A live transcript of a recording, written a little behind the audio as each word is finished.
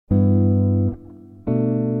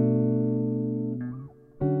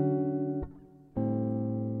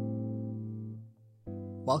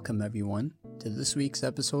Welcome, everyone, to this week's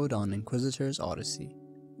episode on Inquisitor's Odyssey.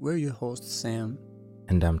 We're your hosts, Sam.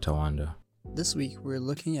 And I'm Tawanda. This week, we're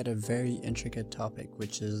looking at a very intricate topic,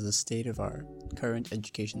 which is the state of our current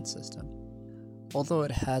education system. Although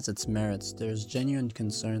it has its merits, there's genuine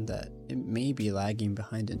concern that it may be lagging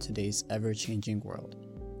behind in today's ever-changing world.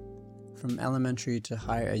 From elementary to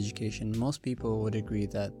higher education, most people would agree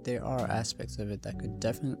that there are aspects of it that could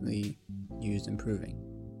definitely use improving.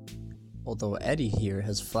 Although Eddie here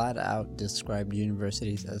has flat out described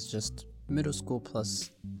universities as just middle school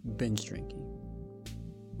plus binge drinking.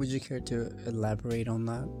 Would you care to elaborate on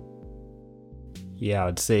that? Yeah,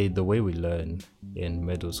 I'd say the way we learn in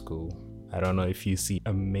middle school, I don't know if you see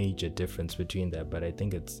a major difference between that, but I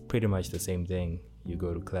think it's pretty much the same thing. You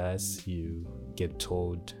go to class, you get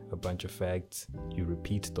told a bunch of facts, you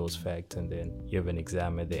repeat those facts, and then you have an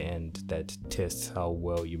exam at the end that tests how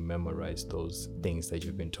well you memorize those things that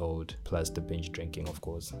you've been told, plus the binge drinking, of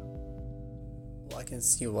course. Well, I can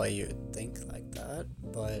see why you think like that,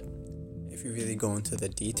 but if you really go into the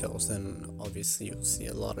details, then obviously you'll see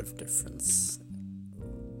a lot of difference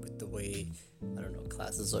with the way,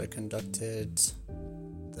 classes are conducted,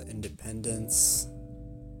 the independence,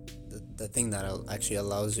 the thing that actually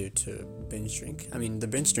allows you to binge drink. I mean, the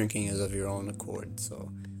binge drinking is of your own accord,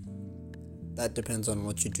 so that depends on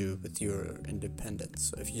what you do with your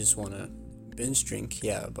independence. So if you just want to binge drink,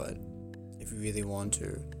 yeah, but if you really want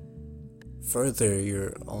to further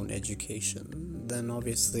your own education, then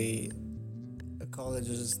obviously a college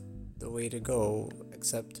is the way to go,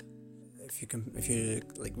 except if you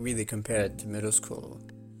really compare it to middle school,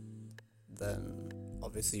 then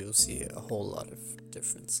obviously you'll see a whole lot of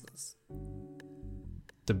differences.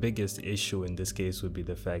 The biggest issue in this case would be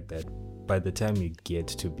the fact that by the time you get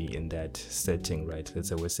to be in that setting, right?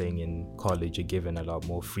 As I was saying, in college, you're given a lot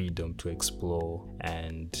more freedom to explore,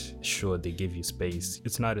 and sure, they give you space.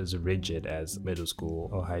 It's not as rigid as middle school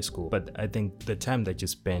or high school, but I think the time that you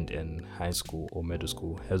spend in high school or middle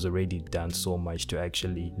school has already done so much to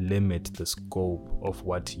actually limit the scope of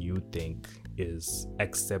what you think is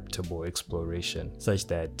acceptable exploration, such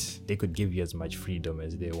that they could give you as much freedom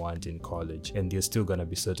as they want in college, and there's still gonna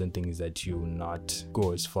be certain things that you not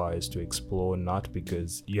go as far as to explore, not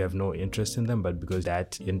because you have no interest in them, but because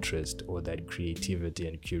that interest or that creativity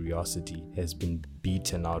and curiosity has been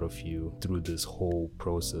beaten out of you through this whole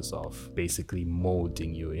process of basically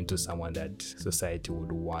molding you into someone that society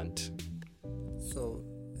would want. So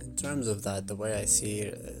in terms of that, the way I see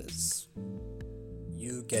it is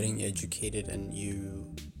you getting educated and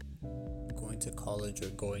you going to college or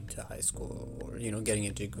going to high school or getting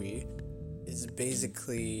a degree is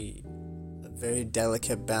basically a very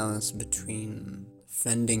delicate balance between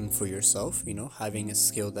fending for yourself, having a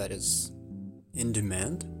skill that is in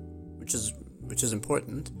demand, which is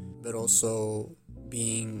important, but also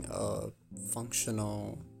being a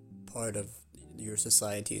functional part of your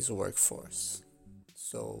society's workforce.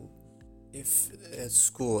 So if a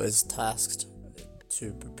school is tasked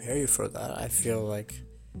to prepare you for that, I feel like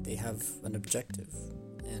they have an objective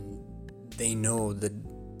and they know the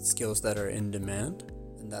skills that are in demand,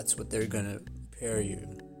 and that's what they're gonna prepare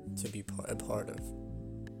you to be a part of.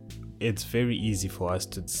 It's very easy for us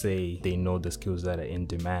to say they know the skills that are in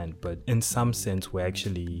demand, but in some sense we're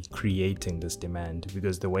actually creating this demand,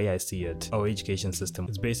 because the way I see it, our education system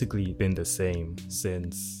has basically been the same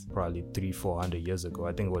since probably 300-400 years ago.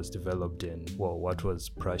 I think it was developed in what was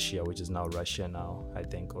Prussia, which is now Russia now, I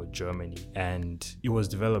think, or Germany, and it was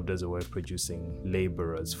developed as a way of producing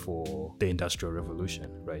laborers for the Industrial Revolution,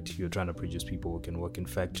 right? You're trying to produce people who can work in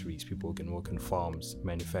factories, people who can work in farms,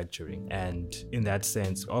 manufacturing, and in that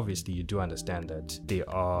sense, obviously you do understand that there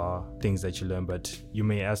are things that you learn, but you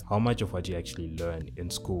may ask how much of what you actually learn in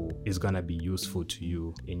school is going to be useful to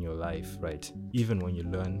you in your life, right? Even when you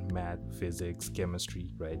learn math, physics,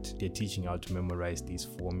 chemistry, right? They're teaching you how to memorize these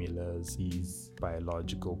formulas, these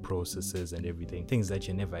biological processes and everything, things that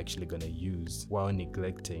you're never actually going to use, while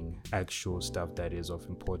neglecting actual stuff that is of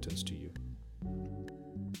importance to you.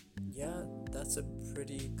 Yeah, that's a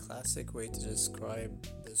pretty classic way to describe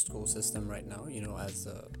the school system right now, as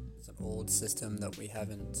an old system that we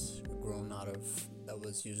haven't grown out of, that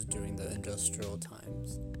was used during the industrial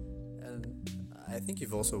times. And I think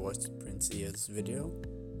you've also watched Prince Ia's video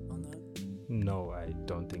on that? No, I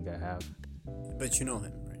don't think I have. But you know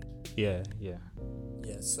him, right? Yeah,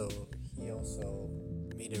 so he also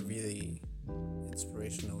made a really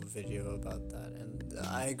inspirational video about that, and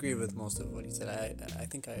I agree with most of what he said. I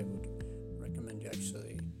think I would recommend you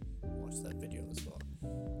actually watch that video as well.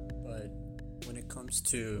 But when it comes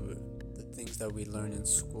to the things that we learn in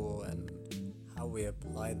school and how we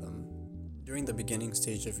apply them, during the beginning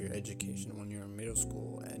stage of your education, when you're in middle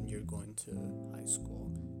school and you're going to high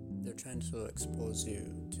school, they're trying to expose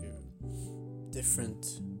you to different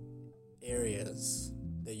areas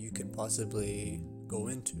that you could possibly go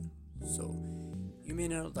into. So you may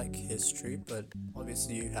not like history, but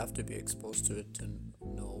obviously you have to be exposed to it to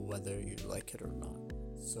know whether you like it or not.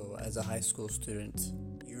 So as a high school student,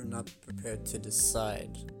 you're not prepared to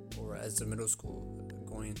decide, or as a middle school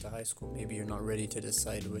going into high school, maybe you're not ready to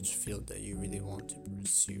decide which field that you really want to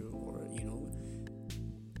pursue or,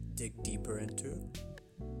 dig deeper into.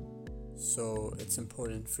 So it's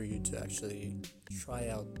important for you to actually try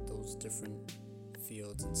out those different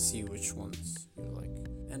fields and see which ones you like.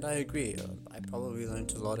 And I agree, I probably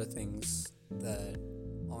learned a lot of things that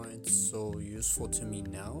aren't so useful to me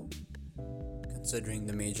now, considering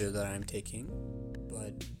the major that I'm taking,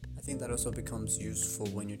 but I think that also becomes useful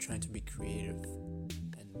when you're trying to be creative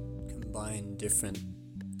and combine different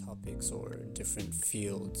topics or different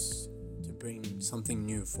fields to bring something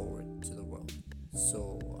new forward to the world.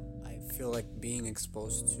 So I feel like being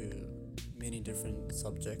exposed to many different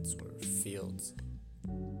subjects or fields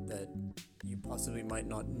that you possibly might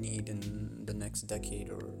not need in the next decade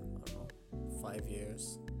or, I don't know, 5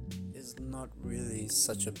 years is not really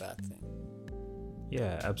such a bad thing.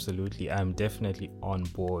 Yeah, absolutely. I'm definitely on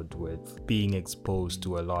board with being exposed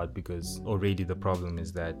to a lot, because already the problem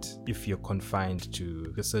is that if you're confined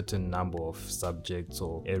to a certain number of subjects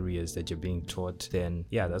or areas that you're being taught, then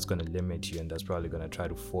yeah, that's going to limit you, and that's probably going to try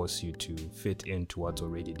to force you to fit into what's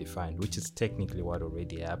already defined, which is technically what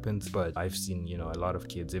already happens. But I've seen, a lot of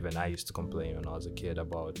kids, even I used to complain when I was a kid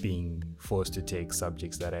about being forced to take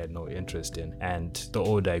subjects that I had no interest in. And the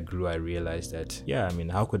older I grew, I realized that,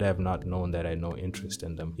 how could I have not known that I had no interest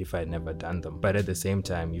in them if I had never done them? But at the same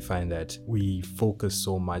time, you find that we focus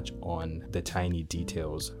so much on the tiny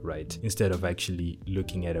details, right? Instead of actually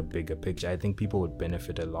looking at a bigger picture. I think people would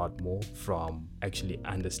benefit a lot more from actually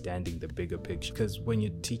understanding the bigger picture, because when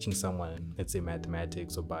you're teaching someone, let's say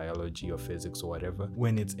mathematics or biology or physics or whatever,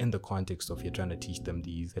 when it's in the context of you're trying to teach them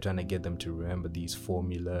you're trying to get them to remember these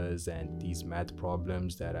formulas and these math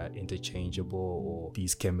problems that are interchangeable, or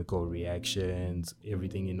these chemical reactions,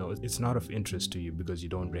 everything, it's not of interest to you because you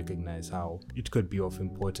don't recognize how it could be of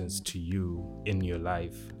importance to you in your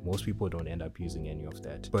life. Most people don't end up using any of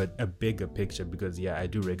that. But a bigger picture, because I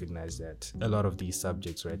do recognize that a lot of these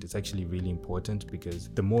subjects, right, it's actually really important, because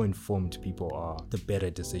the more informed people are, the better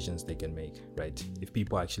decisions they can make, right? If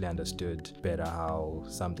people actually understood better how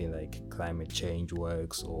something like climate change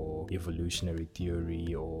works, or evolutionary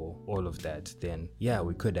theory, or all of that, then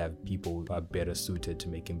we could have people who are better suited to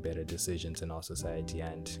making better decisions in our society,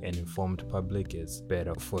 and an informed public is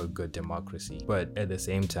better for a good democracy. But at the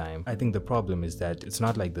same time, I think the problem is that it's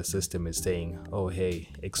not like the system is saying, oh hey,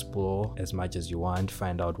 explore as much as you want,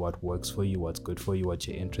 find out what works for you, what's good for you, what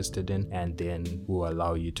you're interested in, and then we'll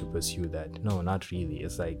allow you to pursue that. No, not really.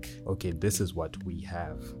 It's like, okay, this is what we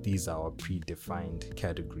have, these are our predefined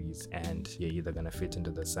categories, and you're either gonna fit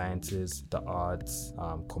into the sciences, the arts,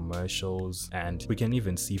 commercials, and we can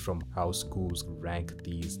even see from how schools rank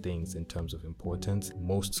these things in terms of importance.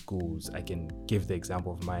 Most schools, I can give the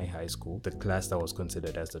example of my high school, the class that was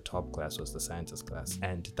considered as the top class was the sciences class,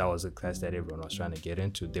 and that was a class that everyone was trying to get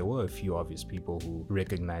into. There were a few obvious people who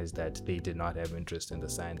recognized that they did not have interest in the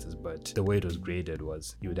sciences, but the way it was graded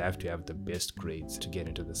was you would have to have the best grades to get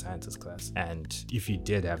into the sciences class, and if you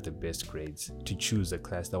did have the best grades, to choose a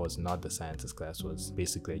class that was not the sciences class was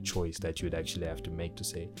basically a choice that you would actually have to make to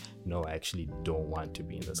say, no, I actually don't want to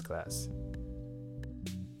be in this class.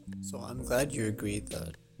 So I'm glad you agree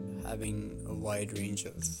that having a wide range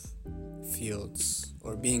of fields,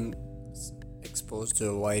 or being exposed to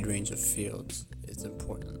a wide range of fields, is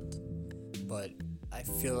important. But I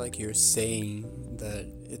feel like you're saying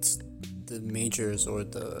that it's the majors or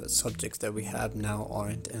the subjects that we have now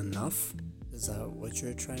aren't enough. Is that what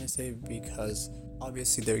you're trying to say? Because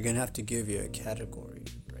obviously they're gonna have to give you a category,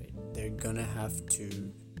 right? They're gonna have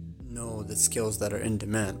to know the skills that are in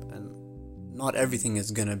demand, and not everything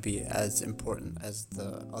is gonna be as important as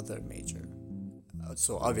the other major.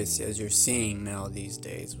 So obviously, as you're seeing now these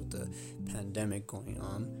days with the pandemic going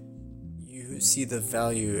on, you see the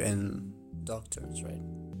value in doctors, right?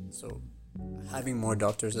 So having more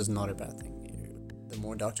doctors is not a bad thing. The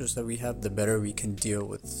more doctors that we have, the better we can deal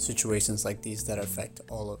with situations like these that affect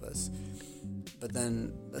all of us. But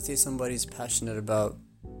then, let's say somebody's passionate about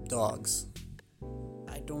dogs.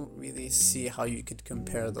 I don't really see how you could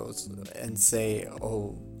compare those and say,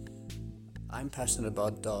 oh, I'm passionate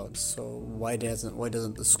about dogs, so why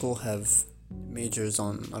doesn't the school have majors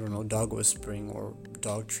on, I don't know, dog whispering or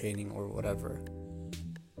dog training or whatever?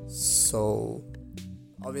 So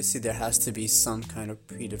obviously there has to be some kind of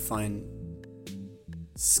predefined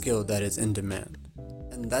skill that is in demand,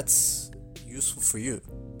 and that's useful for you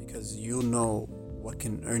because you know what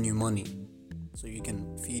can earn you money, so you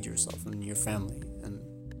can feed yourself and your family and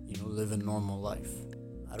live a normal life.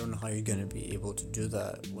 I don't know how you're gonna be able to do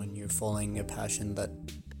that when you're following a passion that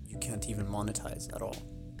you can't even monetize at all.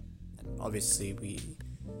 And obviously we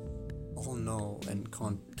all know and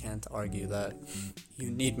can't argue that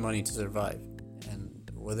you need money to survive. And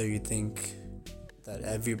whether you think that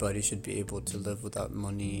everybody should be able to live without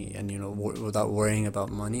money and without worrying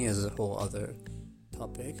about money is a whole other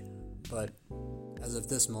topic. But as of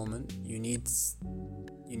this moment, you need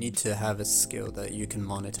to have a skill that you can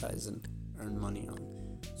monetize and earn money on.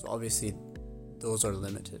 So obviously those are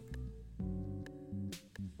limited.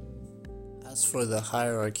 As for the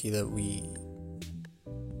hierarchy that we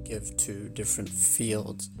give to different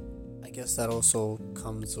fields, I guess that also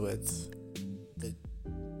comes with the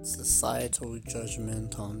societal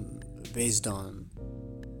judgment based on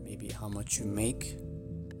maybe how much you make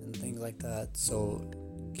and things like that. So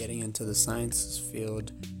getting into the sciences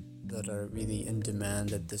field that are really in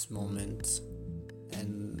demand at this moment,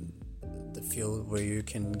 and the field where you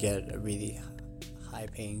can get a really high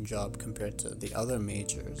paying job compared to the other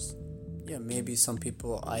majors, maybe some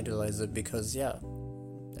people idolize it because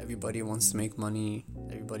everybody wants to make money,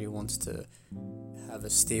 everybody wants to have a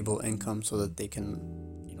stable income so that they can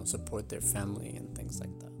support their family and things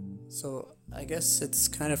like that. So I guess it's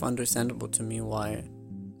kind of understandable to me why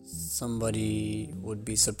somebody would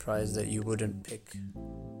be surprised that you wouldn't pick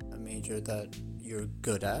a major that you're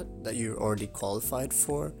good at, that you're already qualified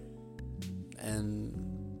for,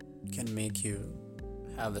 and can make you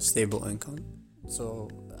have a stable income. So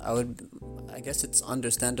I guess it's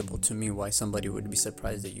understandable to me why somebody would be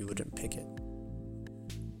surprised that you wouldn't pick it.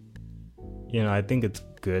 I think it's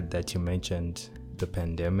good that you mentioned the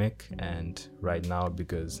pandemic and right now,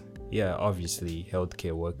 because obviously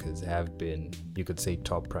healthcare workers have been, you could say,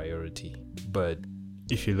 top priority. But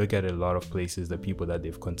if you look at a lot of places, the people that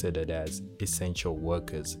they've considered as essential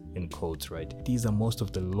workers, in quotes, right? These are most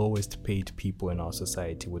of the lowest paid people in our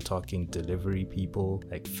society. We're talking delivery people,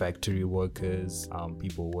 like factory workers,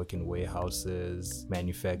 people who work in warehouses,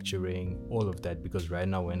 manufacturing, all of that, because right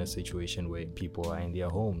now we're in a situation where people are in their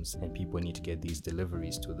homes and people need to get these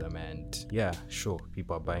deliveries to them. And sure,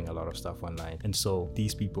 people are buying a lot of stuff online. And so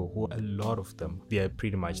these people, who a lot of them, they are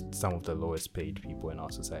pretty much some of the lowest paid people in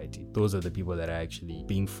our society. Those are the people that are actually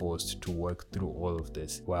being forced to work through all of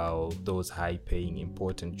this, while those high paying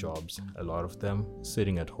important jobs, a lot of them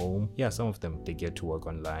sitting at home, some of them they get to work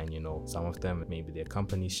online, some of them maybe their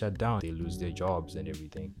companies shut down, they lose their jobs and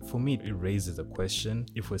everything. For me, it raises a question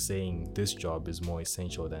if we're saying this job is more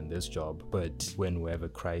essential than this job, but when we have a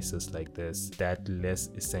crisis like this, that less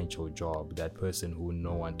essential job, that person who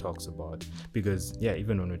no one talks about, because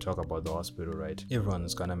even when we talk about the hospital, right, everyone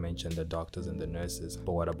is gonna mention the doctors and the nurses,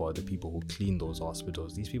 but what about the people who clean those hospitals?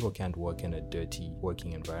 These people can't work in a dirty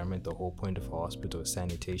working environment. The whole point of a hospital is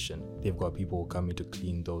sanitation. They've got people who come in to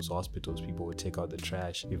clean those hospitals, people who take out the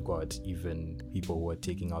trash. We've got even people who are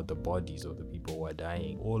taking out the bodies of the people who are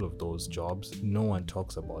dying. All of those jobs, no one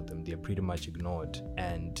talks about them. They're pretty much ignored,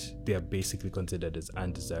 and they're basically considered as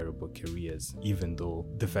undesirable careers, even though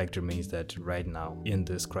the fact remains that right now in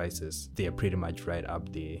this crisis, they are pretty much right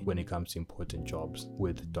up there when it comes to important jobs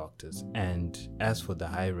with doctors. And as for the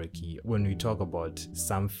hierarchy, when we talk about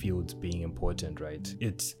some fields being important, right,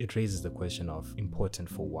 it raises the question of important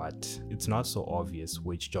for what. It's not so obvious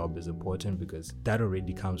which job is important, because that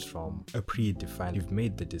already comes from a predefined, you've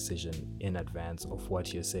made the decision in advance of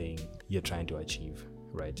what you're saying you're trying to achieve,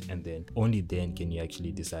 right? And then only then can you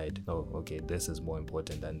actually decide, oh, okay, this is more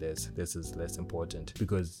important than this is less important,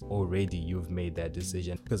 because already you've made that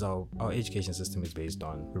decision. Because our education system is based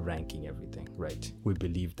on ranking everything, right? We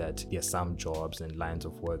believe that there are some jobs and lines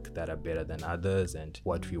of work that are better than others, and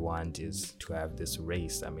what we want is to have this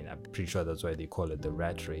race. I mean, I'm pretty sure that's why they call it the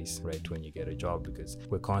rat race, right? When you get a job, because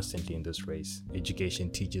we're constantly in this race.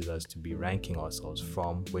 Education teaches us to be ranking ourselves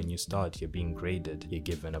from when you start, you're being graded, you're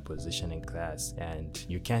given a position in class, and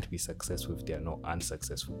you can't be successful if there are no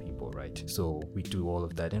unsuccessful people, right? So we do all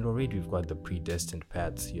of that, and already we've got the predestined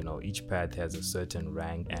paths. Each path has a certain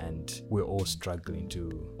rank, and we're all struggling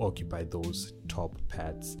to occupy those top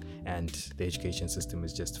paths, and the education system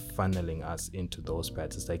is just funneling us into those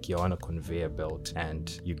paths. It's like you're on a conveyor belt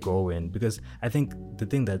and you go in, because I think the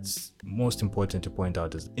thing that's most important to point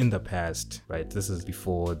out is in the past, right, this is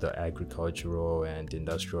before the agricultural and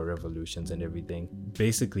industrial revolutions and everything,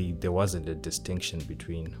 basically there wasn't a distinction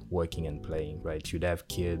between working and playing, right? You'd have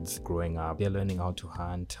kids growing up, they're learning how to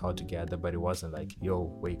hunt, how to gather, but it wasn't like,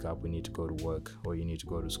 yo, wake up, we need to go to work, or you need to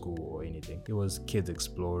go to school, or anything. It was kids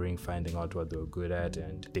exploring, finding out what they were good at,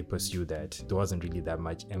 and they pursue that. There wasn't really that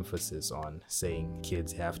much emphasis on saying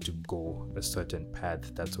kids have to go a certain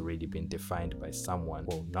path that's already been defined by someone.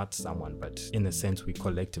 Well, not someone, but in a sense, we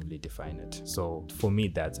collectively define it. So for me,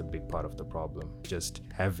 that's a big part of the problem. Just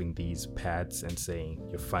having these paths and saying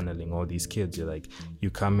you're funneling all these kids. You're like, you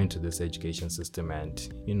come into this education system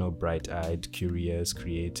and, you know, bright-eyed, curious,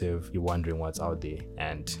 creative, you're wondering what's out there,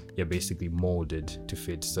 and you're basically molded to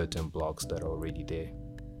fit certain blocks that are already there.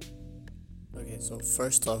 Okay, so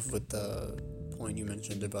first off, with the point you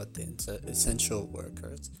mentioned about the essential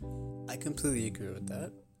workers, I completely agree with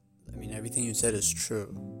that. I mean, everything you said is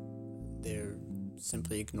true. They're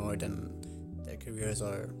simply ignored and their careers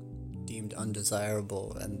are deemed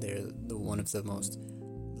undesirable, and they're one of the most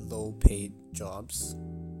low-paid jobs.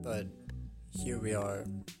 But here we are,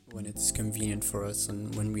 when it's convenient for us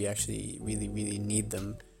and when we actually really, really need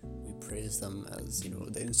them, we praise them as, you know,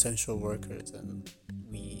 the essential workers, and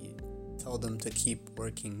we tell them to keep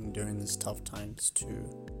working during these tough times to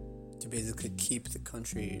basically keep the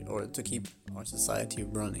country, or to keep our society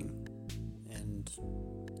running. And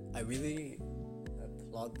I really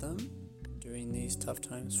applaud them during these tough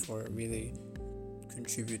times for really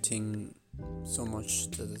contributing so much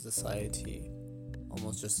to the society,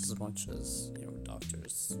 almost just as much as, you know,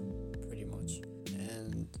 doctors, pretty much.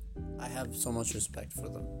 And I have so much respect for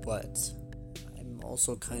them, but I'm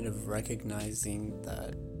also kind of recognizing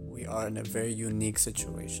that we are in a very unique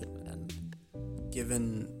situation, and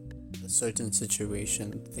given a certain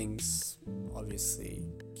situation, things obviously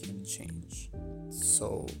can change.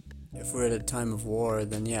 So if we're at a time of war,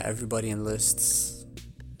 then yeah, everybody enlists.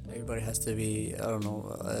 Everybody has to be, I don't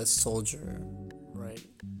know, a soldier, right?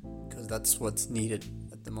 Because that's what's needed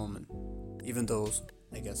at the moment. Even though,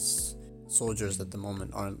 I guess, soldiers at the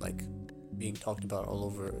moment aren't like being talked about all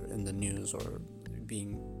over in the news, or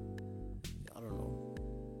being, I don't know,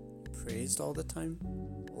 praised all the time.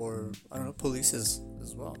 Or, I don't know, police as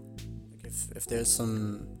well. Like if there's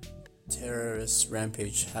some terrorist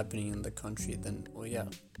rampage happening in the country, then, well, yeah,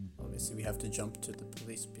 obviously we have to jump to the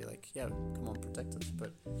police, be like, yeah, come on, protect us.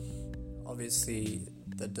 But obviously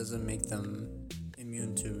that doesn't make them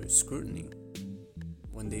immune to scrutiny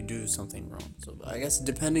when they do something wrong. So I guess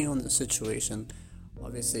depending on the situation,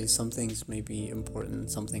 obviously some things may be important,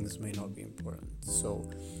 some things may not be important. So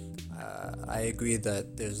I agree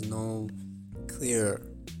that there's no clear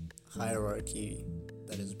hierarchy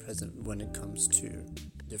that is present when it comes to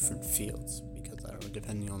different fields, because I don't know,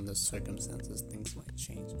 depending on the circumstances, things might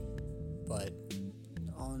change. But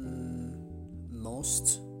on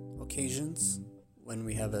most occasions, when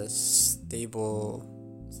we have a stable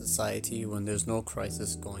society, when there's no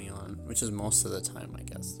crisis going on, which is most of the time, I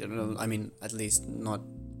guess, you know, I mean, at least not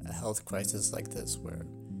a health crisis like this where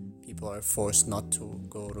people are forced not to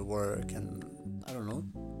go to work, and I don't know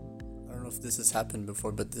if this has happened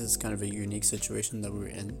before, but this is kind of a unique situation that we're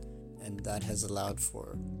in, and that has allowed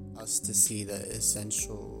for us to see that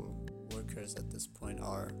essential workers at this point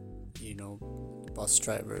are, you know, bus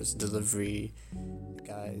drivers, delivery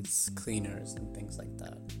guys, cleaners, and things like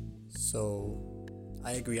that. So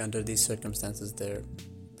I agree, under these circumstances they're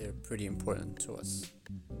pretty important to us.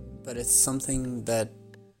 But it's something that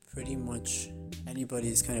pretty much anybody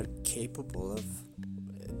is kind of capable of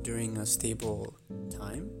during a stable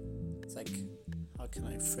time. It's like, how can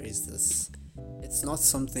I phrase this? It's not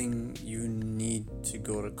something you need to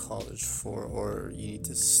go to college for, or you need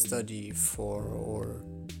to study for, or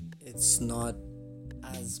it's not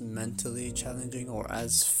as mentally challenging or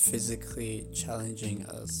as physically challenging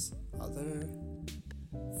as other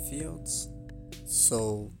fields.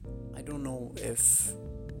 So I don't know if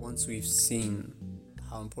once we've seen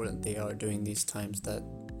how important they are during these times,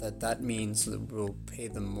 that means that we'll pay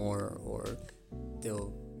them more, or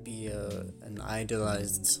they'll be an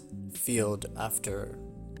idolized field after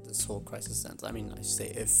this whole crisis ends. I mean, I say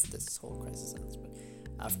if this whole crisis ends, but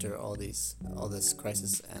after all this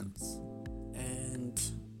crisis ends. And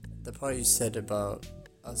the part you said about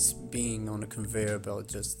us being on a conveyor belt,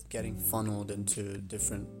 just getting funneled into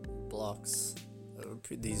different blocks,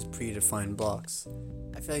 these predefined blocks,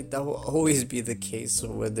 I feel like that will always be the case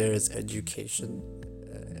where there is education.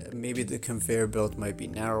 Maybe the conveyor belt might be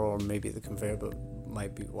narrow, or maybe the conveyor belt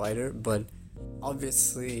might be wider, but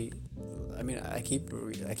obviously, I mean, I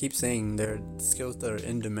keep saying there are skills that are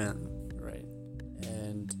in demand, right?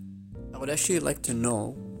 And I would actually like to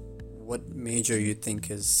know what major you think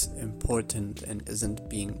is important and isn't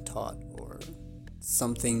being taught, or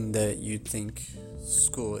something that you think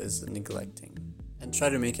school is neglecting. and try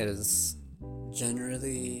to make it as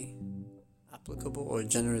generally applicable or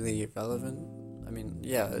generally relevant. I mean,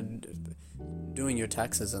 yeah, doing your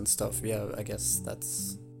taxes and stuff, yeah, I guess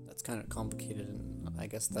that's kind of complicated, and I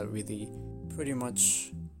guess that really pretty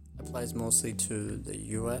much applies mostly to the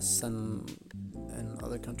US and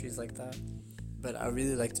other countries like that. But I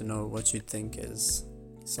really like to know what you think is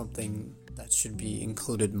something that should be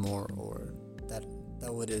included more, or that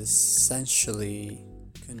would essentially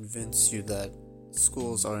convince you that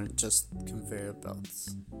schools aren't just conveyor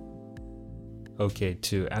belts. Okay,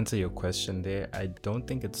 to answer your question there, I don't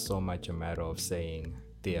think it's so much a matter of saying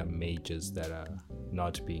there are majors that are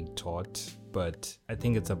not being taught, but I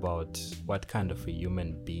think it's about what kind of a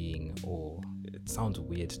human being, or it sounds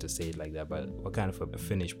weird to say it like that, but what kind of a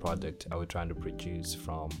finished product are we trying to produce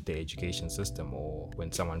from the education system, or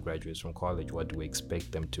when someone graduates from college, what do we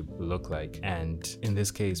expect them to look like? And in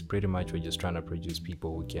this case, pretty much we're just trying to produce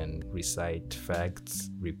people who can recite facts,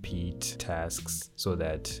 repeat tasks, so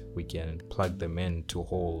that we can plug them into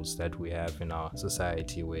holes that we have in our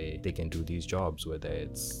society where they can do these jobs, whether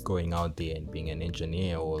it's going out there and being an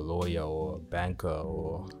engineer or a lawyer or a banker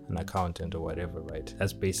or an accountant or whatever, right?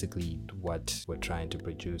 That's basically what we're trying to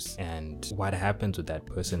produce. And what happens with that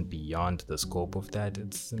person beyond the scope of that,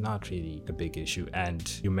 it's not really a big issue.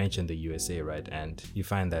 And you mentioned the USA, right? And you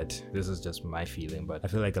find that, this is just my feeling, but I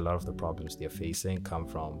feel like a lot of the problems they're facing come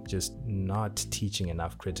from just not teaching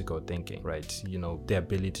enough critical thinking, right? You know, the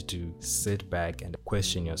ability to sit back and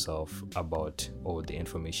question yourself about all the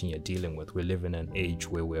information you're dealing with. We live in an age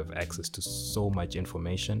where we have access to so much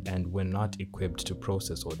information, and we're not equipped to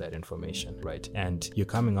process all that information, right? And you're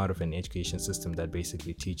coming out of an education system that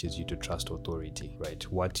basically teaches you to trust authority, right?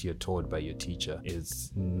 What you're told by your teacher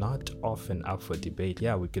is not often up for debate.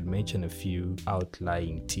 Yeah, we could mention a few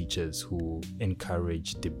outlying teachers who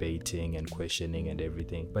encourage debating and questioning and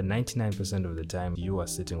everything, but 99% of the time you are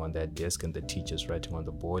sitting on that desk and the teacher's writing on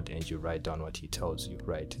the board and you write down what he tells you,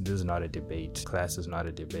 right? This is not a debate. Class is not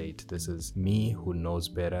a debate. This is me who knows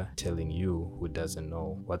better telling you who doesn't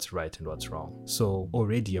know what's right and what's wrong. So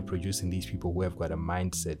already you're producing these people who have got a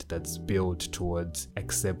mindset that's built towards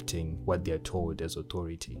accepting what they're told as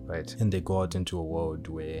authority, right? And they go out into a world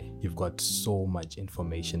where you've got so much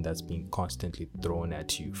information that's being constantly thrown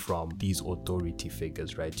at you from these authority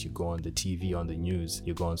figures, right? You go on the TV, on the news,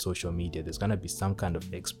 you go on social media, there's gonna be some kind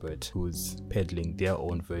of expert who's peddling their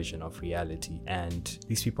own version of reality, and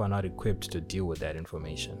these people are not equipped to deal with that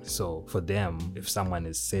information. So for them, if someone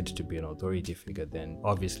is said to be an authority figure, then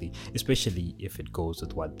obviously, especially if it goes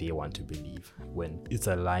with what they want to believe, when it's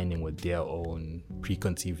aligning with their own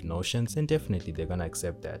preconceived notions, then definitely they're gonna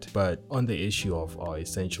accept that. But on the issue of our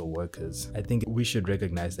essential workers, I think we should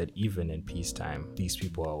recognize that even in peacetime, these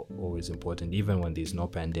people are always important. Even when there's no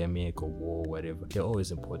pandemic or war or whatever, they're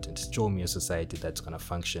always important. Show me a society that's gonna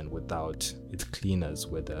function without its cleaners,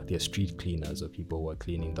 whether they're street cleaners or people who are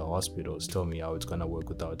cleaning the hospitals. Tell me how it's gonna work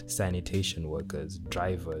without sanitation workers,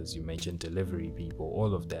 drivers, you mentioned delivery people,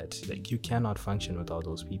 all of that. Like, you cannot function without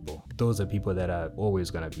those people. Those are people that are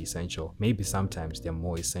always gonna be essential. Maybe sometimes they're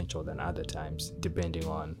more essential than other times, depending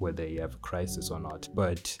on whether you have a crisis or not.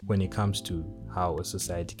 But when it comes to how a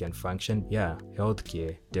society can function, yeah,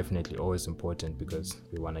 healthcare definitely always important because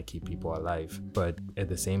we want to keep people alive. But at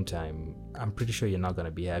the same time, I'm pretty sure you're not going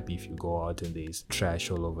to be happy if you go out and there's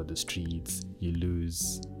trash all over the streets, you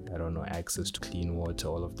lose, I don't know, access to clean water,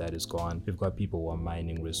 all of that is gone. You've got people who are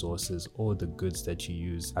mining resources. All the goods that you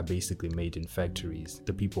use are basically made in factories.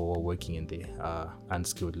 The people who are working in there are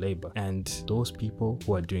unskilled labor. And those people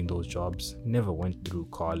who are doing those jobs never went through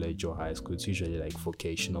college or high school. It's usually like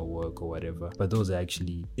vocational work or whatever. But those are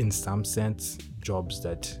actually, in some sense, jobs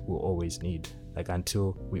that we'll always need. Like,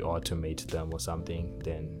 until we automate them or something,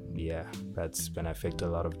 then yeah, that's gonna affect a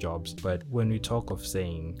lot of jobs. But when we talk of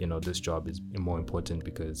saying, you know, this job is more important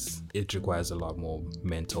because it requires a lot more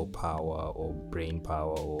mental power or brain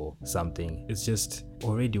power or something, it's just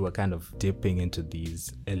already we're kind of dipping into these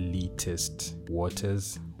elitist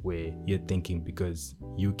waters where you're thinking because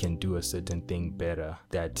you can do a certain thing better,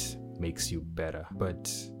 that makes you better. But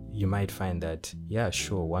you might find that, yeah,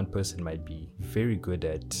 sure, one person might be very good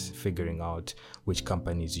at figuring out which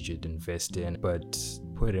companies you should invest in, but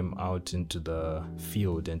put him out into the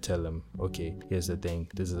field and tell him, okay, here's the thing,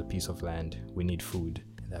 this is a piece of land, we need food.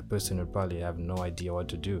 That person would probably have no idea what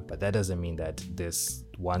to do. But that doesn't mean that this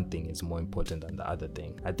one thing is more important than the other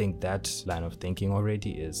thing. I think that line of thinking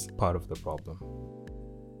already is part of the problem.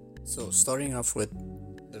 So starting off with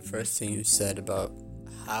the first thing you said about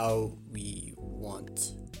how we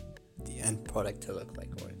want the end product to look like,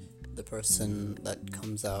 or the person that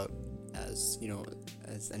comes out as, you know,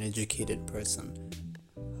 as an educated person,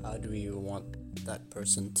 how do we want that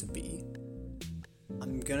person to be,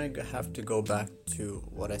 I'm gonna have to go back to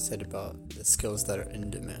what I said about the skills that are in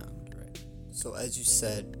demand, right? So as you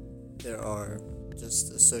said, there are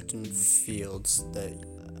just certain fields that,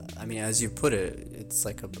 as you put it, it's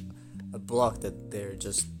like a block that they're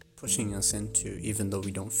just pushing us into, even though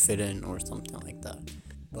we don't fit in or something like that.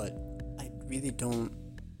 But I really don't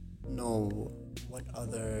know what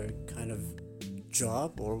other kind of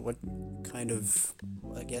job or what kind of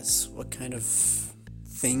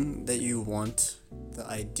thing that you want the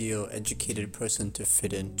ideal educated person to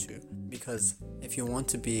fit into. Because if you want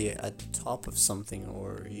to be at the top of something,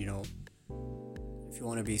 or if you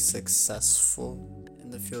want to be successful in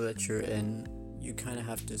the field that you're in, you kind of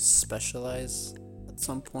have to specialize at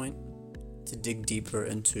some point to dig deeper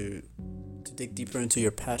into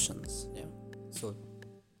your passions. Yeah. So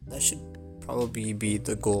that should probably be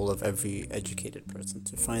the goal of every educated person,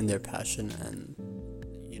 to find their passion and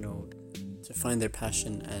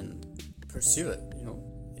pursue it.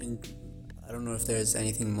 And I don't know if there's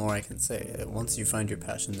anything more I can say. Once you find your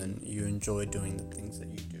passion, then you enjoy doing the things that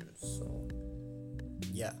you do. So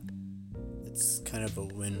yeah, it's kind of a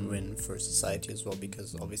win-win for society as well,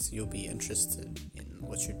 because obviously you'll be interested in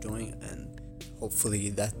what you're doing, and hopefully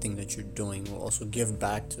that thing that you're doing will also give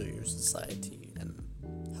back to your society and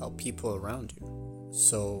help people around you.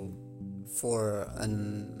 So for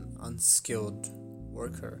an unskilled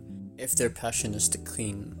worker, if their passion is to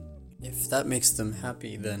clean, if that makes them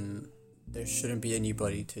happy, then there shouldn't be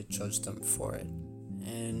anybody to judge them for it.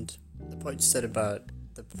 And the part you said about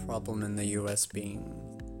the problem in the US being,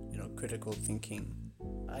 critical thinking,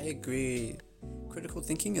 I agree. Critical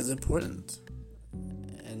thinking is important,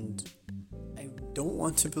 and I don't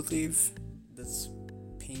want to believe this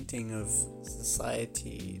painting of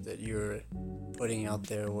society that you're putting out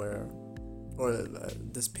there,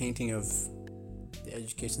 this painting of the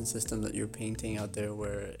education system that you're painting out there,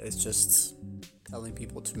 where it's just telling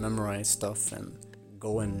people to memorize stuff and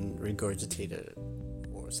go and regurgitate it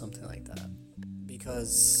or something like that.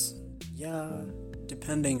 Because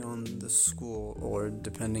depending on the school or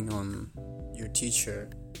depending on your teacher,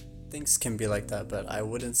 things can be like that. But I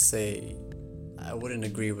wouldn't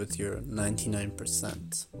agree with your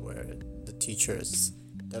 99%, where the teacher is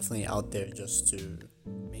definitely out there just to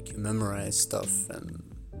make you memorize stuff and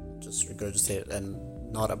just regurgitate it and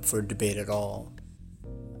not up for debate at all.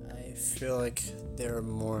 I feel like there are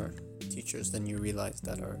more teachers than you realize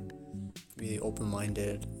that are really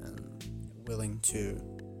open-minded and willing to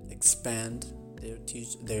expand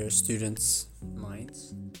their students'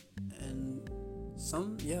 minds. And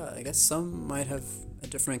some might have a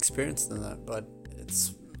different experience than that, but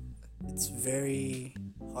it's very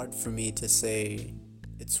hard for me to say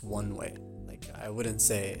it's one way. Like, I wouldn't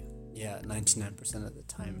say 99% of the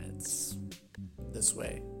time it's this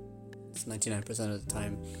way. It's 99% of the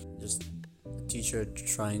time just a teacher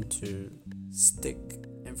trying to stick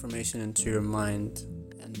information into your mind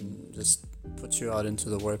and just put you out into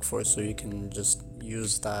the workforce so you can just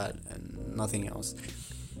use that and nothing else.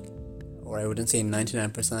 Or I wouldn't say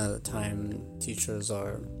 99% of the time teachers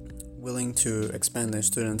are willing to expand their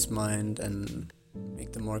students' mind and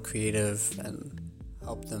make them more creative and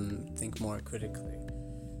help them think more critically.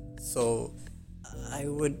 So I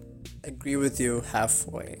would agree with you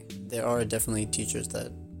halfway. There are definitely teachers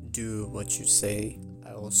that do what you say.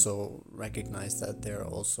 I also recognize that there are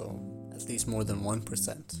also at least more than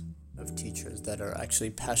 1% of teachers that are actually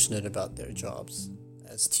passionate about their jobs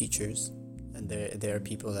as teachers, and there are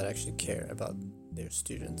people that actually care about their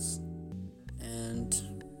students. And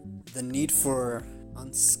the need for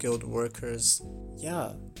unskilled workers,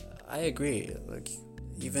 I agree. Like,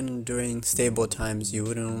 even during stable times, you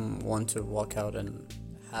wouldn't want to walk out and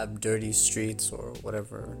have dirty streets or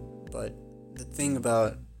whatever. But the thing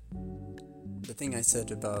I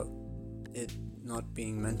said about it not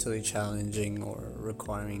being mentally challenging or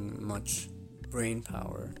requiring much brain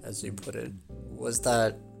power, as you put it, was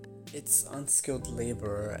that it's unskilled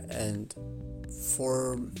labor, and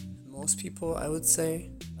for most people, I would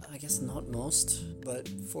say, I guess not most, but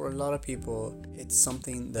for a lot of people, it's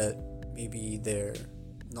something that maybe they're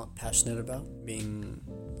not passionate about, being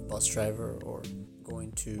a bus driver or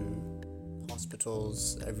going to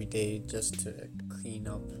hospitals every day just to clean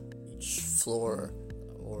up each floor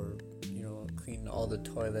or clean all the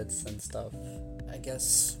toilets and stuff. I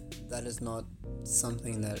guess that is not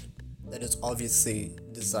something that is obviously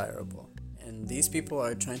desirable, and these people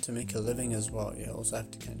are trying to make a living as well. You also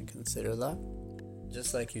have to kind of consider that.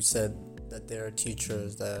 Just like you said, that there are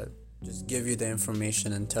teachers that just give you the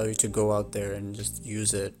information and tell you to go out there and just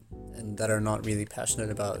use it, and that are not really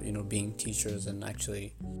passionate about being teachers and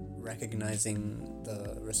actually recognizing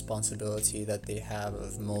the responsibility that they have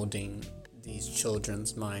of molding these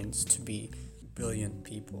children's minds to be brilliant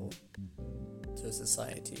people to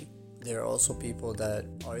society. There are also people that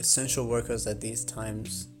are essential workers at these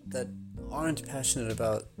times that aren't passionate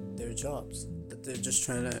about their jobs, that they're just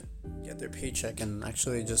trying to get their paycheck and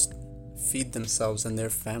actually just feed themselves and their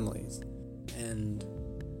families. And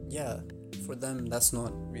yeah, for them, that's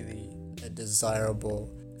not really a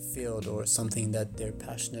desirable field or something that they're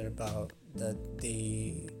passionate about, that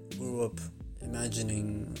they grew up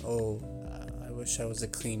imagining, oh, I wish I was a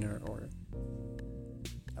cleaner, or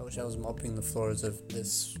I wish I was mopping the floors of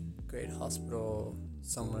this great hospital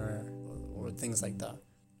somewhere, or things like that.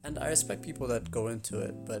 And I respect people that go into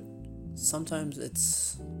it, but sometimes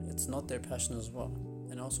it's not their passion as well.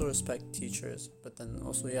 And I also respect teachers, but then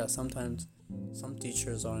also, yeah, sometimes some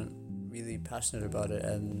teachers aren't really passionate about it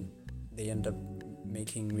and they end up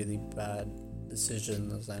making really bad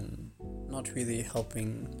decisions and not really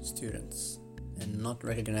helping students and not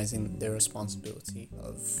recognizing their responsibility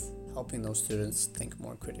of helping those students think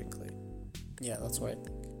more critically. Yeah, that's what I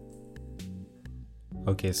think.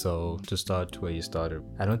 Okay, so to start where you started,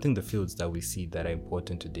 I don't think the fields that we see that are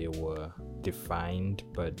important today were defined,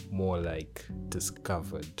 but more like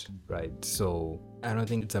discovered, right? So I don't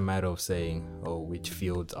think it's a matter of saying, oh, which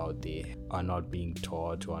fields out there are not being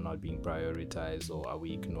taught or are not being prioritized, or are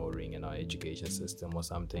we ignoring in our education system or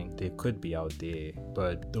something. They could be out there,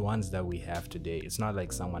 but the ones that we have today, it's not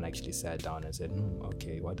like someone actually sat down and said,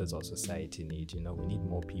 okay, what does our society need? We need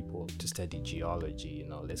more people to study geology,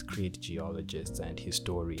 let's create geologists and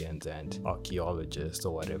historians and archaeologists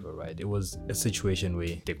or whatever, right? It was a situation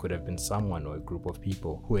where there could have been someone or a group of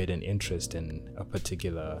people who had an interest in a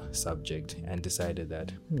particular subject and decided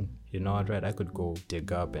that, right, I could go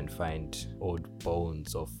dig up and find old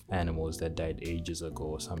bones of animals that died ages ago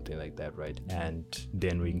or something like that, right? And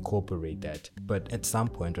then we incorporate that. But at some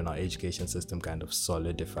point when our education system kind of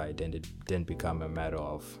solidified and it then become a matter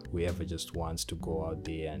of whoever just wants to go out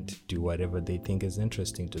there and do whatever they think is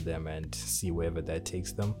interesting to them and see wherever that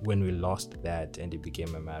takes them. When we lost that and it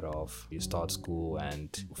became a matter of you start school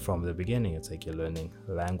and from the beginning it's like you're learning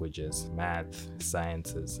languages, math,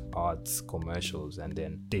 sciences, arts, commercials, and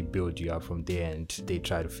then they build you up from there and they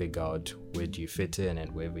try to figure out where do you fit in,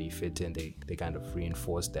 and wherever you fit in they kind of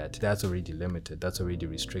reinforce that. That's already limited, that's already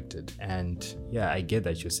restricted. And yeah, I get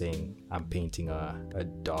that you're saying I'm painting a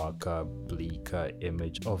darker, bleaker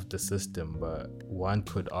image of the system, but one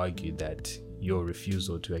could argue that your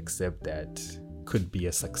refusal to accept that could be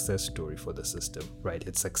a success story for the system, right?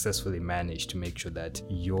 It successfully managed to make sure that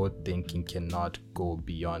your thinking cannot go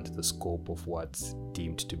beyond the scope of what's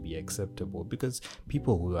deemed to be acceptable, because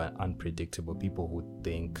people who are unpredictable, people who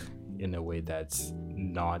think in a way that's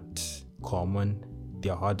not common,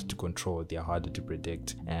 they're harder to control, they're harder to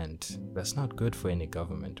predict, and that's not good for any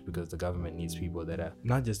government, because the government needs people that are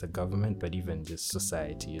not just the government but even just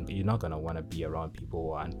society. You're not going to want to be around people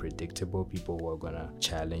who are unpredictable, people who are going to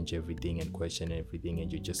challenge everything and question everything,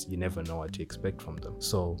 and you never know what to expect from them.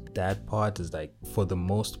 So that part is like, for the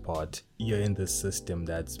most part, you're in this system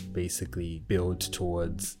that's basically built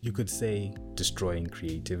towards, you could say, destroying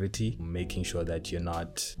creativity, making sure that you're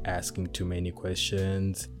not asking too many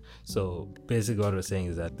questions. So basically what we're saying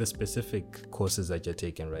is that the specific courses that you're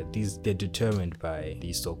taking, right, they're determined by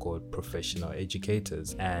these so-called professional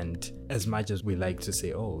educators. And as much as we like to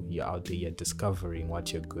say, oh, you're out there, you're discovering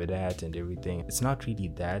what you're good at and everything, it's not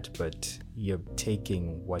really that, but you're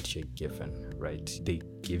taking what you're given, right? They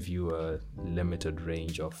give you a limited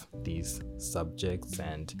range of these subjects,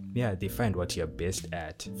 and yeah, they find what you're best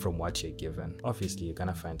at from what you're given. Obviously you're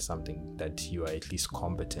gonna find something that you are at least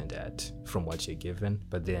competent at from what you're given,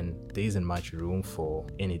 but then there isn't much room for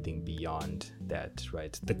anything beyond that,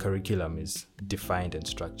 right? The curriculum is defined and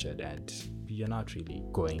structured, and you're not really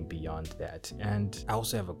going beyond that. And I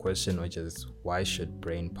also have a question, which is, why should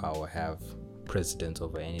brain power have precedence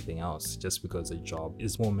over anything else? Just because a job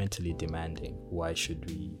is more mentally demanding, why should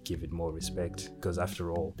we give it more respect? Because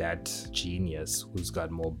after all, that genius who's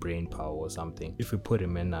got more brain power or something, if we put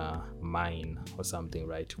him in a mine or something,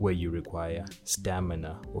 right, where you require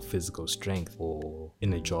stamina or physical strength, or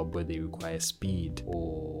in a job where they require speed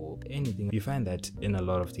or anything, you find that in a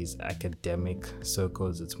lot of these academic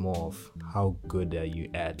circles, it's more of how good are you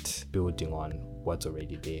at building on what's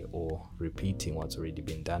already there or repeating what's already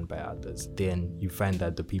been done by others, then you find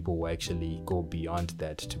that the people who actually go beyond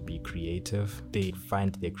that to be creative, they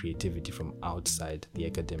find their creativity from outside the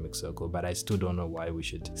academic circle. But I still don't know why we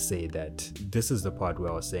should say that. This is the part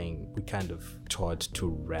where I was saying we kind of taught to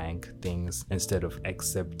rank things instead of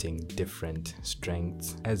accepting different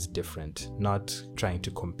strengths as different, not trying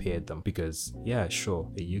to compare them. Because yeah, sure,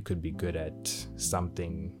 you could be good at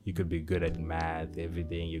something, you could be good at math,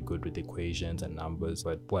 everything, you're good with equations and numbers,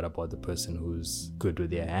 but what about the person who's good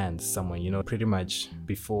with their hands? Someone, pretty much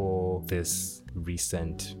before this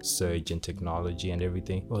recent surge in technology and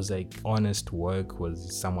everything, it was like honest work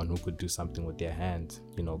was someone who could do something with their hands.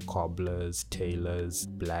 Cobblers, tailors,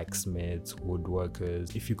 blacksmiths,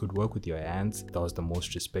 woodworkers. If you could work with your hands, that was the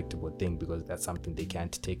most respectable thing, because that's something they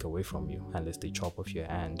can't take away from you unless they chop off your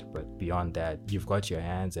hand. But beyond that, you've got your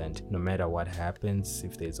hands, and no matter what happens,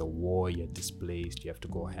 if there's a war, you're displaced, you have to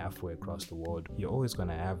go halfway across the world, you're always going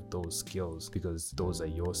to have those skills, because those are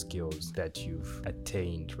your skills that you've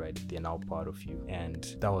attained, right? They're now part of you,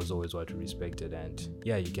 and that was always what we respected. And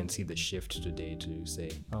yeah, you can see the shift today to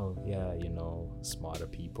say, oh yeah, smarter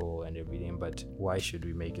people and everything, but why should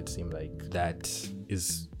we make it seem like that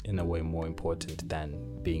is in a way more important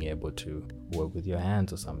than being able to work with your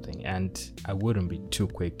hands or something? And I wouldn't be too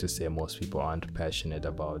quick to say most people aren't passionate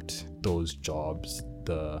about those jobs,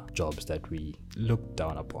 the jobs that we look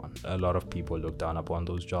down upon. A lot of people look down upon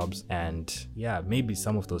those jobs, and yeah, maybe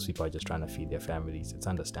some of those people are just trying to feed their families. It's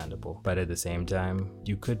understandable, but at the same time,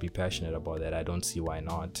 you could be passionate about that. I don't see why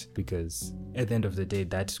not, because at the end of the day,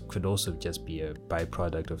 that could also just be a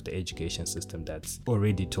byproduct of the education system that's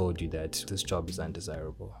already told you that this job is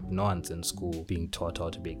undesirable. No one's in school being taught how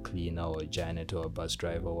to be a cleaner or a janitor or a bus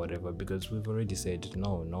driver or whatever, because we've already said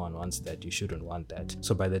no one wants that. You shouldn't want that.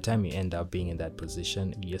 So by the time you end up being in that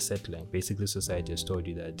position, you're settling. Basically, society has told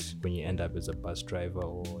you that when you end up as a bus driver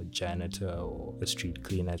or a janitor or a street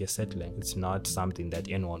cleaner, you're settling. It's not something that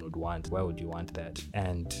anyone would want. Why would you want that?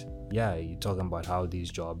 And yeah, you're talking about how these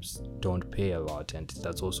jobs don't pay a lot, and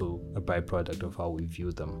that's also a byproduct of how we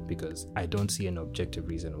view them, because I don't see an objective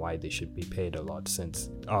reason why they should be paid a lot, since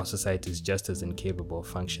our society is just as incapable of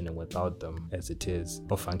functioning without them as it is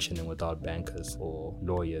of functioning without bankers or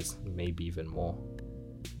lawyers, maybe even more.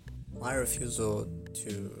 My refusal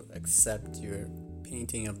to accept your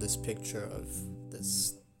painting of this picture of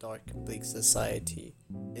this dark, bleak society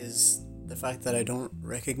is the fact that I don't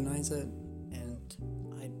recognize it, and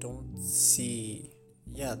I don't see,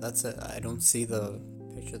 that's it. I don't see the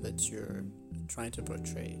picture that you're trying to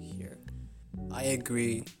portray here. I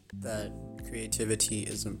agree that creativity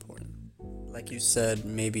is important. Like you said,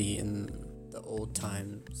 maybe in the old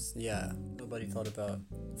times, nobody thought about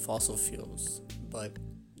fossil fuels, but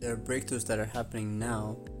there are breakthroughs that are happening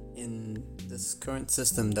now in this current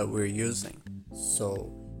system that we're using.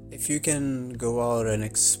 So if you can go out and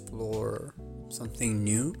explore something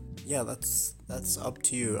new, that's up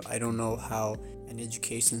to you. I don't know how an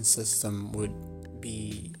education system would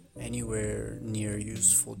be anywhere near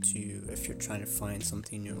useful to you if you're trying to find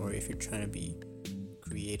something new or if you're trying to be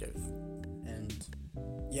creative. And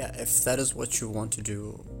if that is what you want to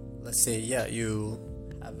do, let's say you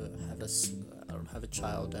have a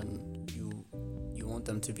child and you want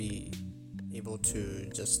them to be able to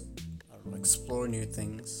just explore new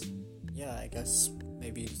things. I guess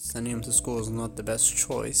maybe sending them to school is not the best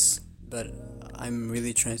choice, but I'm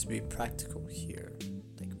really trying to be practical here.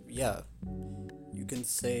 You can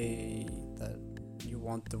say that you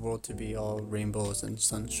want the world to be all rainbows and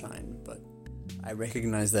sunshine, but I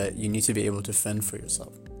recognize that you need to be able to fend for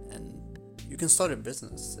yourself, and you can start a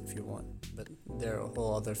business if you want, but there are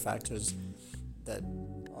whole other factors that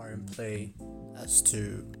are in play as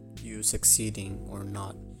to you succeeding or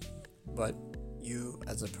not. But you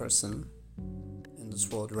as a person in this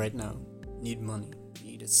world right now need money,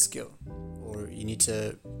 you need a skill, or you need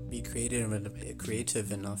to be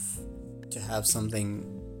creative enough to have something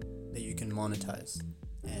that you can monetize.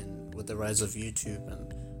 And with the rise of YouTube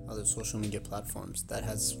and other social media platforms, that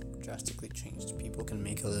has drastically changed. People can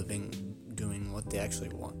make a living doing what they actually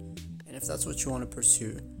want, and if that's what you want to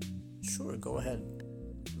pursue, sure, go ahead.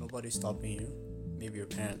 Nobody's stopping you. Maybe your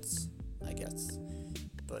parents, I guess.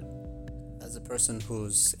 But as a person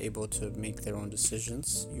who's able to make their own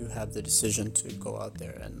decisions, you have the decision to go out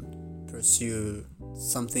there and pursue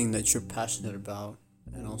something that you're passionate about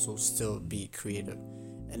and also still be creative.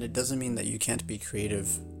 And it doesn't mean that you can't be creative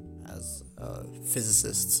as a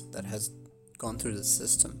physicist that has gone through the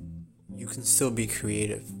system. You can still be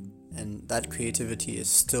creative, and that creativity is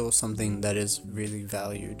still something that is really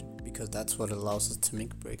valued, because that's what allows us to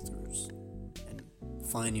make breakthroughs and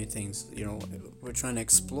find new things. We're trying to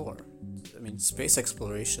explore. space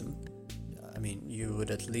exploration, you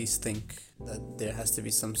would at least think that there has to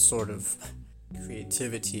be some sort of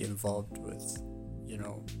creativity involved with,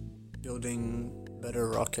 building better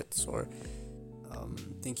rockets or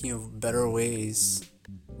thinking of better ways,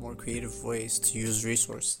 more creative ways to use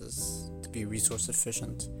resources, to be resource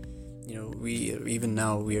efficient.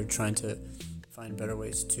 We are trying to find better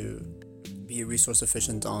ways to be resource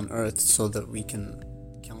efficient on Earth so that we can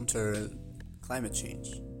counter climate change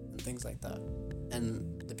and things like that.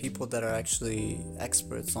 And the people that are actually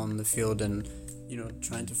experts on the field and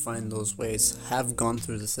trying to find those ways have gone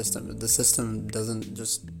through the system. The system doesn't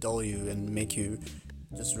just dull you and make you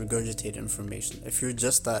just regurgitate information. If you're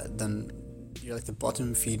just that, then you're like the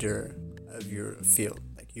bottom feeder of your field.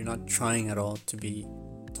 Like, you're not trying at all to be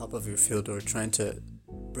top of your field or trying to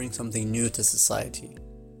bring something new to society.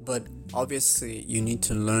 But obviously you need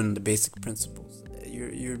to learn the basic principles.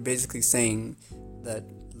 You're basically saying that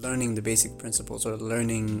learning the basic principles or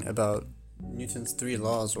learning about Newton's 3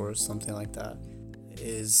 laws or something like that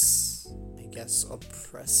is, I guess,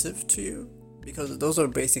 oppressive to you, because those are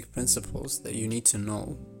basic principles that you need to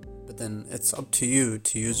know. But then it's up to you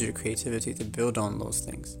to use your creativity to build on those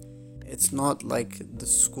things. It's not like the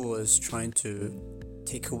school is trying to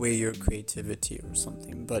take away your creativity or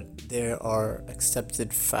something, but there are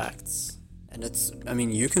accepted facts,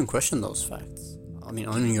 and you can question those facts on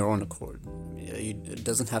your own accord. It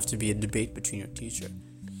doesn't have to be a debate between your teacher,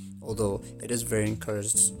 although it is very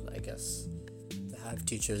encouraged, I guess, to have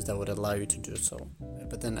teachers that would allow you to do so.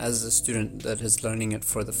 But then as a student that is learning it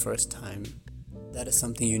for the first time, that is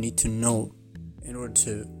something you need to know in order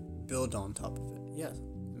to build on top of it. Yeah,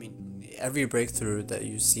 every breakthrough that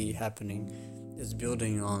you see happening is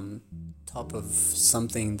building on top of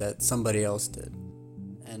something that somebody else did.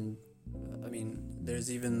 And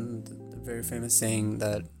there's even the very famous saying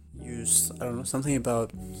that something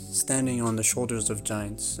about standing on the shoulders of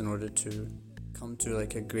giants in order to come to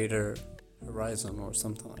like a greater horizon or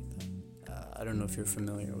something like that. I don't know if you're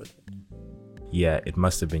familiar with it. Yeah, it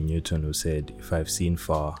must have been Newton who said, "If I've seen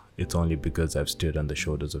far, it's only because I've stood on the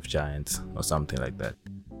shoulders of giants," or something like that.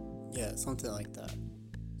 Yeah, something like that.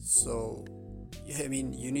 So,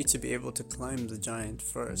 you need to be able to climb the giant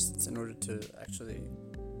first in order to actually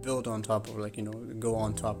build on top of, go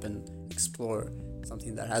on top and explore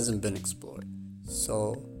something that hasn't been explored.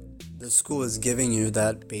 So the school is giving you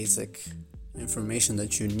that basic information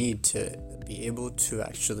that you need to be able to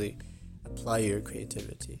actually apply your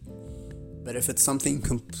creativity. But if it's something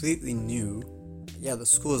completely new, the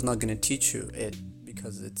school is not going to teach you it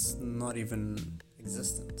because it's not even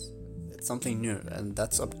existent. It's something new, and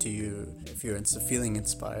that's up to you if you're feeling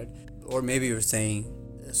inspired. Or maybe you're saying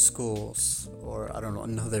schools or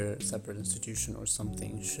another separate institution or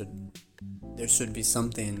something there should be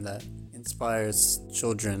something that inspires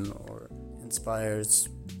children or inspires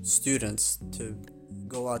students to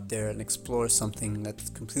go out there and explore something that's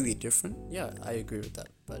completely different. Yeah, I agree with that.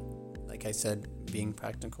 But like I said, being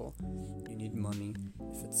practical, you need money.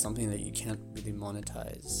 If it's something that you can't really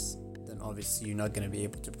monetize, then obviously you're not going to be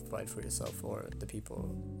able to provide for yourself or the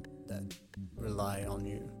people that rely on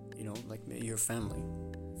you, like your family.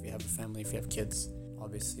 If you have a family, if you have kids,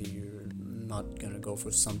 obviously you're not going to go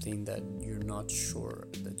for something that you're not sure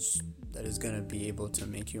that is going to be able to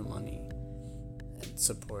make you money and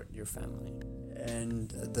support your family. And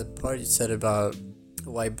the part you said about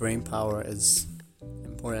why brain power is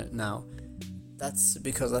important now, that's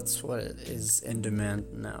because that's what is in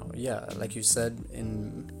demand now. Yeah, like you said,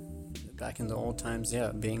 back in the old times,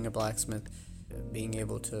 being a blacksmith, being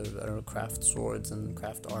able to craft swords and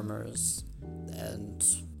craft armors and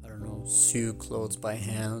sew clothes by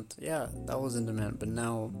hand, that was in demand. But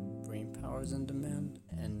now brain power is in demand,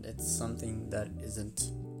 and it's something that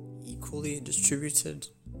isn't equally distributed.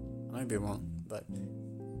 I might be wrong, but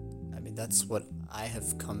that's what I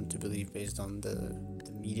have come to believe based on the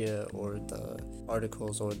media or the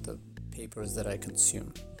articles or the papers that I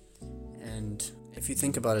consume. And if you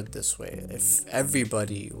think about it this way, if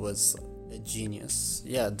everybody was a genius,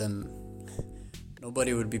 then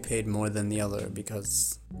nobody would be paid more than the other,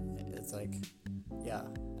 because it's like,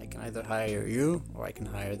 I can either hire you or I can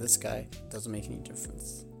hire this guy. It doesn't make any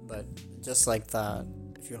difference. But just like that,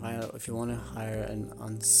 if you want to hire an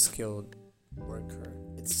unskilled worker,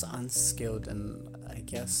 it's unskilled, and I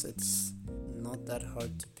guess it's not that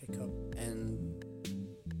hard to pick up. And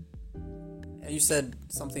you said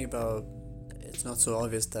something about it's not so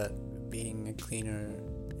obvious that being a cleaner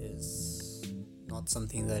is not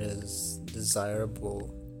something that is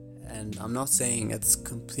desirable, and I'm not saying it's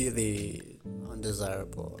completely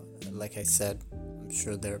undesirable. Like I said, I'm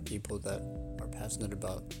sure there are people that are passionate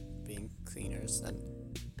about being cleaners, and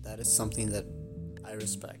that is something that I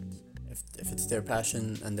respect. If it's their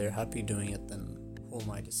passion and they're happy doing it, then who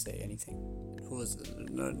am I to say anything?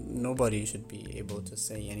 Nobody should be able to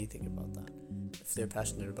say anything about that if they're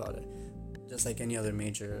passionate about it. Just like any other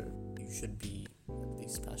major, you should be at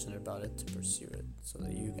least passionate about it to pursue it so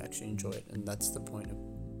that you actually enjoy it. And that's the point of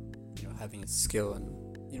having a skill,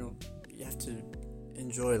 and you have to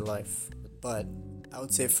enjoy life. But I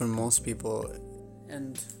would say for most people,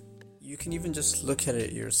 and you can even just look at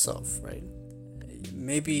it yourself, right?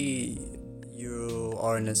 Maybe you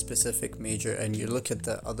are in a specific major and you look at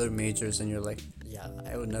the other majors and you're like, yeah,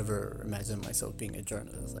 I would never imagine myself being a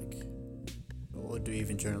journalist. Like, what do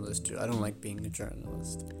even journalists do? I don't like being a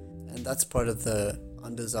journalist. And that's part of the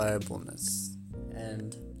undesirableness.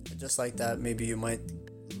 And just like that, maybe you might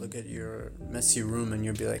look at your messy room and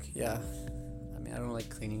you'll be like, yeah, I mean, I don't like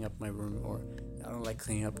cleaning up my room, or I don't like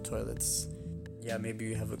cleaning up toilets. Yeah, maybe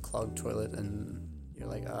you have a clogged toilet and you're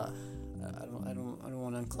like, I don't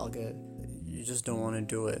want to unclog it. You just don't want to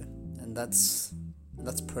do it, and that's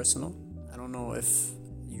personal. I don't know if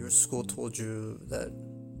your school told you that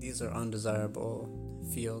these are undesirable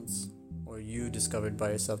fields, or you discovered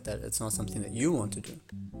by yourself that it's not something that you want to do.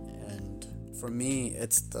 And for me,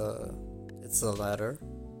 it's the latter.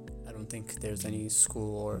 I don't think there's any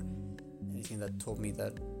school or anything that told me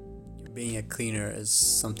that being a cleaner is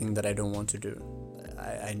something that I don't want to do.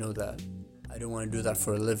 I know that I don't want to do that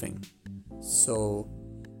for a living. So,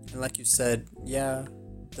 and like you said, yeah,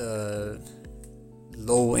 the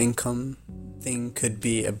low income thing could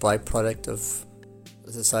be a byproduct of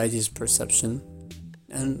society's perception,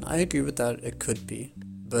 and I agree with that. It could be,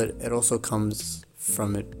 but it also comes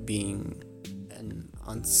from it being an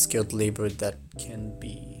unskilled labor that can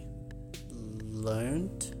be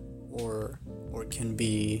learned or can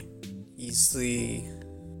be easily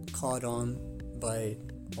caught on by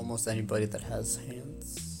almost anybody that has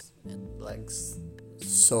hands and legs.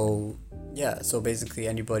 So basically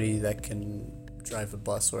anybody that can drive a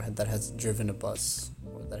bus, or that has driven a bus,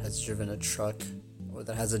 or that has driven a truck, or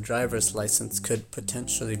that has a driver's license could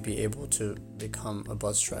potentially be able to become a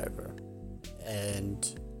bus driver.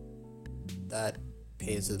 And that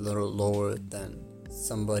pays a little lower than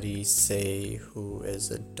somebody, say, who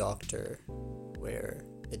is a doctor, where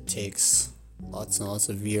it takes lots and lots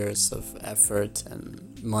of years of effort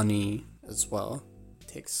and money as well. It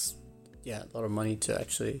takes a lot of money to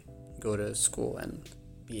actually go to school and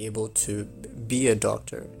be able to be a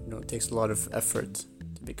doctor. It takes a lot of effort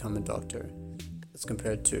to become a doctor as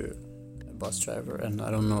compared to a bus driver. And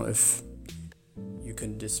I don't know if you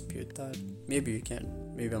can dispute that. Maybe you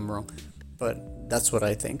can. Maybe I'm wrong. But that's what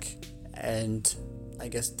I think. And I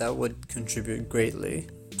guess that would contribute greatly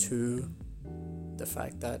to the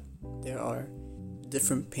fact that there are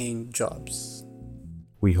different paying jobs.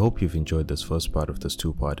 We hope you've enjoyed this first part of this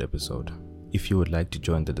 2-part episode. If you would like to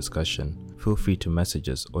join the discussion, feel free to message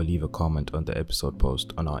us or leave a comment on the episode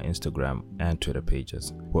post on our Instagram and Twitter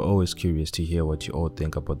pages. We're always curious to hear what you all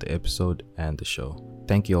think about the episode and the show.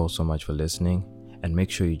 Thank you all so much for listening, and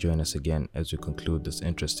make sure you join us again as we conclude this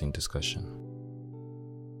interesting discussion.